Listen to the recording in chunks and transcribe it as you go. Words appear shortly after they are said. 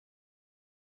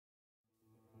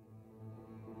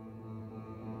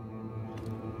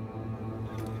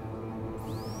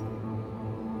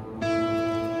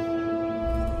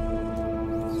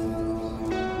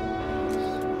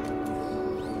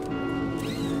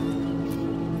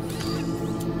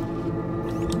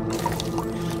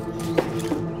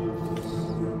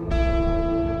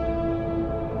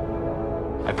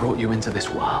you into this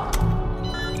world.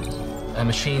 A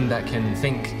machine that can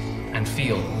think and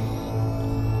feel.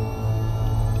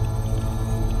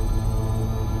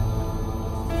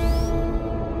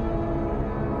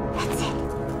 That's it.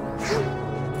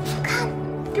 Come.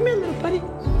 Come here, little buddy.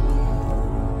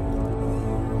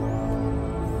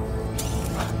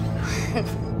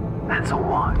 That's a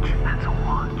watch. That's a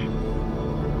watch.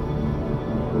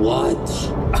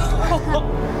 Watch.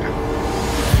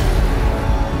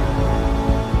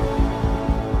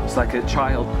 It's like a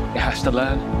child. It has to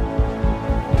learn.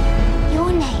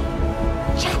 Your name.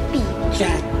 Chappie.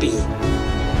 Chappie.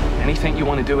 Anything you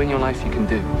want to do in your life, you can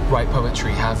do. Write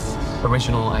poetry, have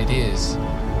original ideas.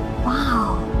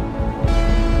 Wow.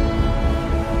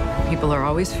 People are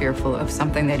always fearful of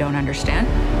something they don't understand.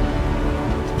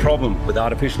 The problem with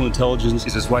artificial intelligence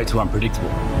is it's way too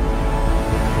unpredictable.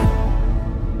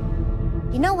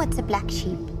 You know what's a black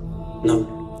sheep?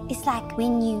 No. It's like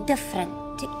when you're different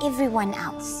to everyone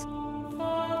else.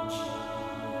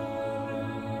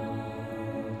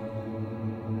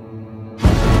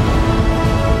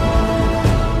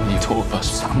 You taught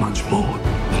us so much more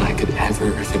than I could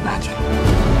ever have imagined.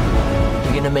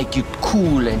 We're gonna make you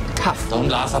cool and tough. Don't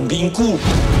laugh, I'm being cool.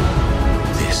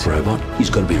 This robot is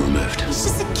going to be removed. He's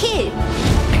just a kid.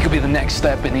 It could be the next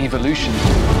step in evolution.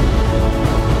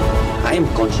 I am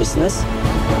consciousness.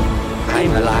 I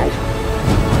am alive.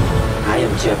 I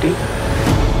am Chappie.